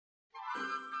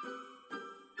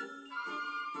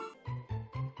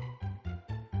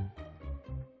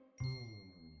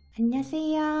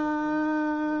안녕하세요.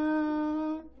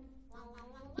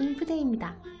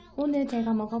 인프데입니다. 오늘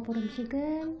제가 먹어볼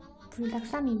음식은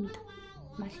불닭쌈입니다.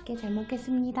 맛있게 잘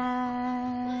먹겠습니다.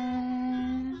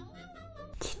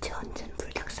 치즈 얹은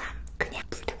불닭쌈, 그냥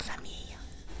불닭쌈이에요.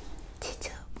 치즈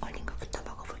올린 것부터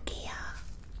먹어볼게요.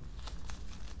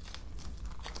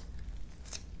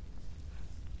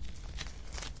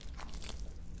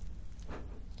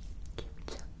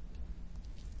 귀엽죠?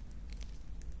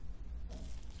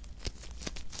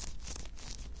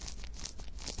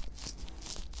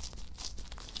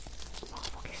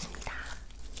 먹어보겠습니다.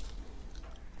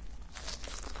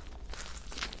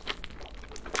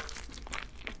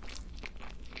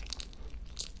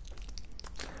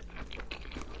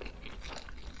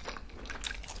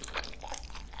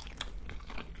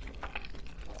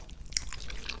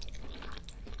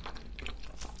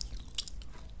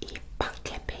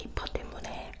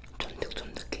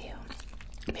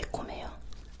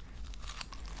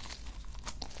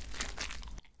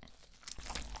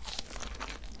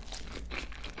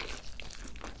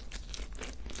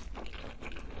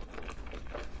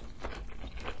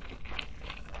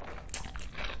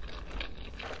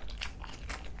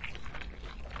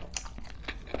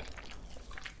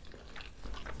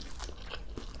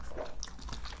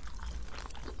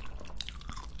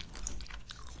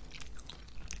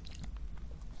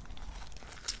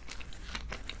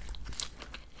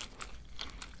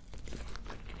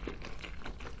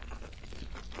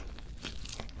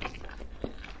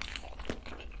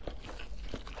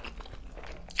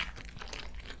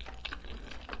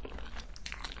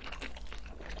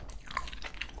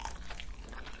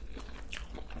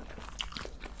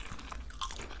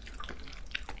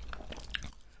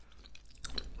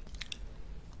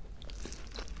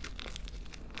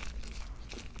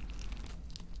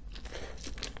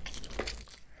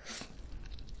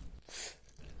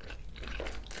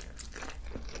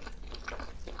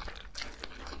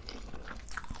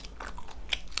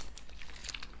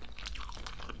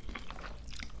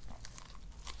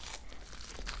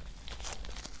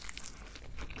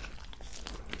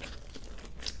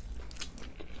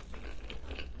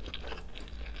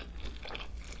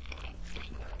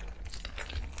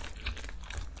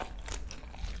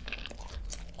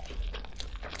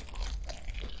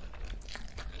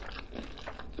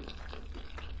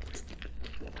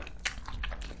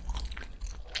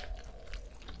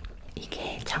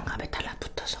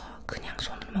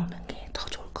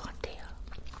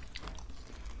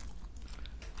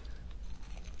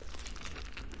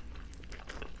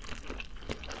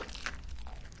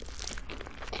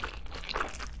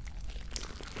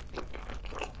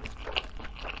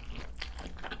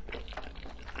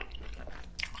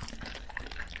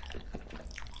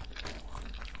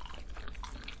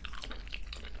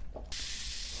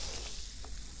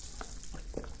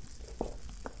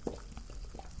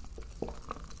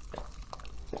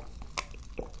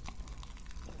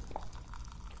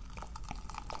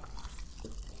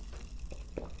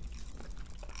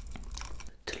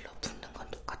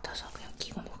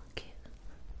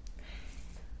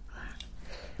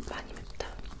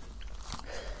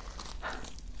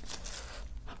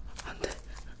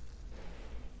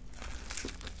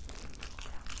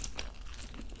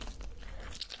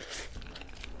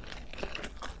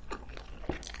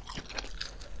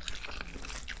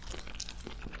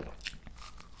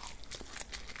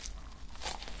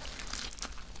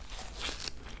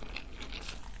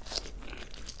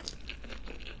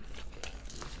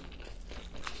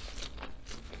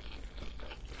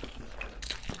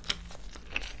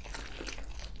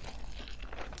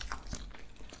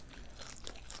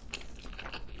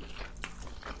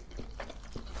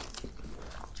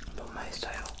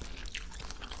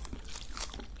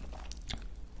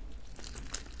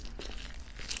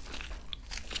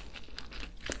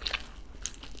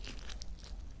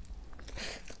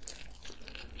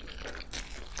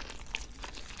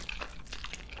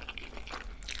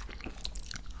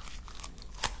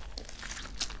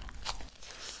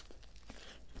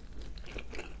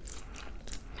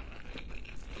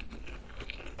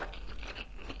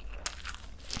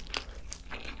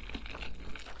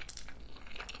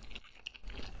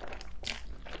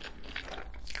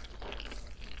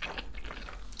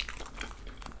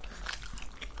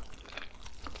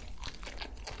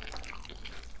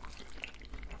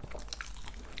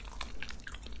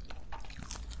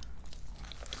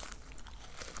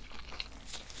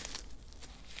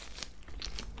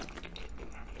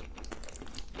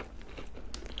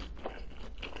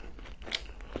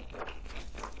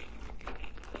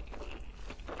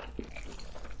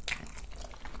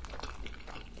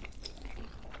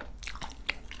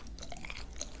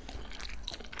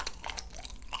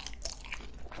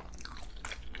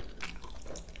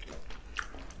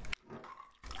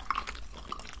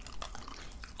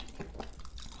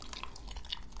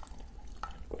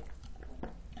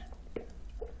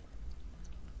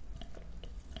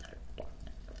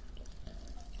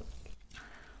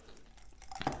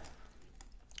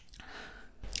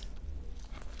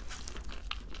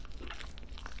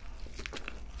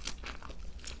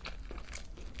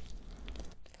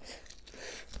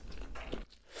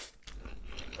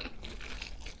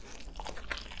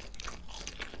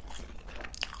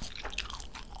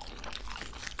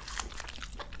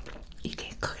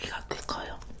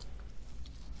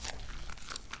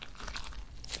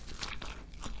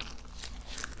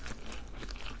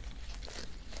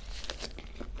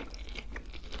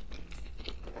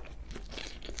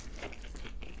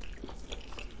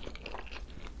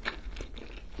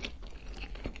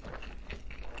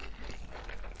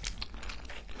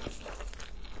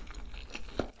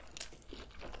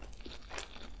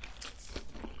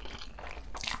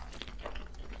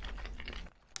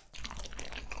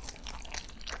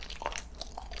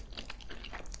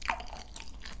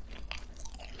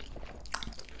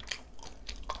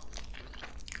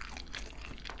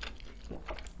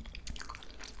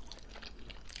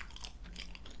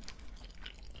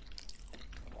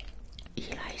 이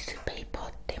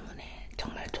라이스페이퍼 때문에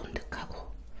정말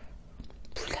쫀득하고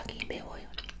불닭이 매워요.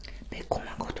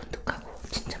 매콤하고 쫀득하고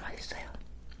진짜 맛있어요.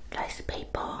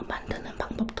 라이스페이퍼 만드는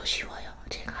방법도 쉬워요.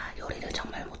 제가 요리를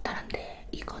정말 못하는데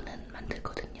이거는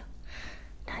만들거든요.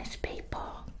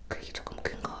 라이스페이퍼 크기 조금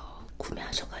큰 거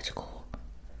구매하셔가지고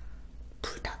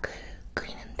불닭을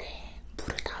끓이는데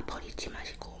물을 다 버리지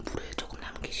마시고 물을 조금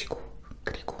남기시고,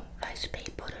 그리고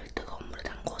라이스페이퍼를 뜨거운 물에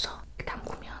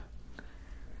담그면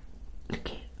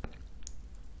이렇게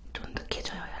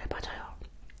쫀득해져요. 얇아져요.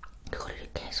 그걸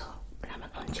이렇게 해서 라면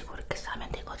얹고 이렇게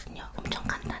싸면 되거든요. 엄청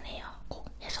간단해요. 꼭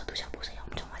해서 드셔보세요.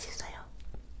 엄청 맛있어요.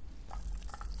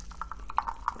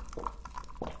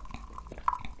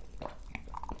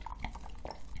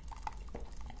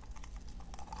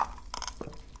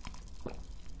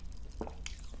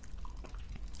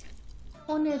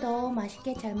 오늘도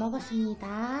맛있게 잘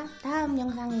먹었습니다. 다음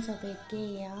영상에서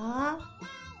뵐게요.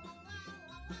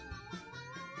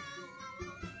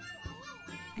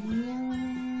 안녕.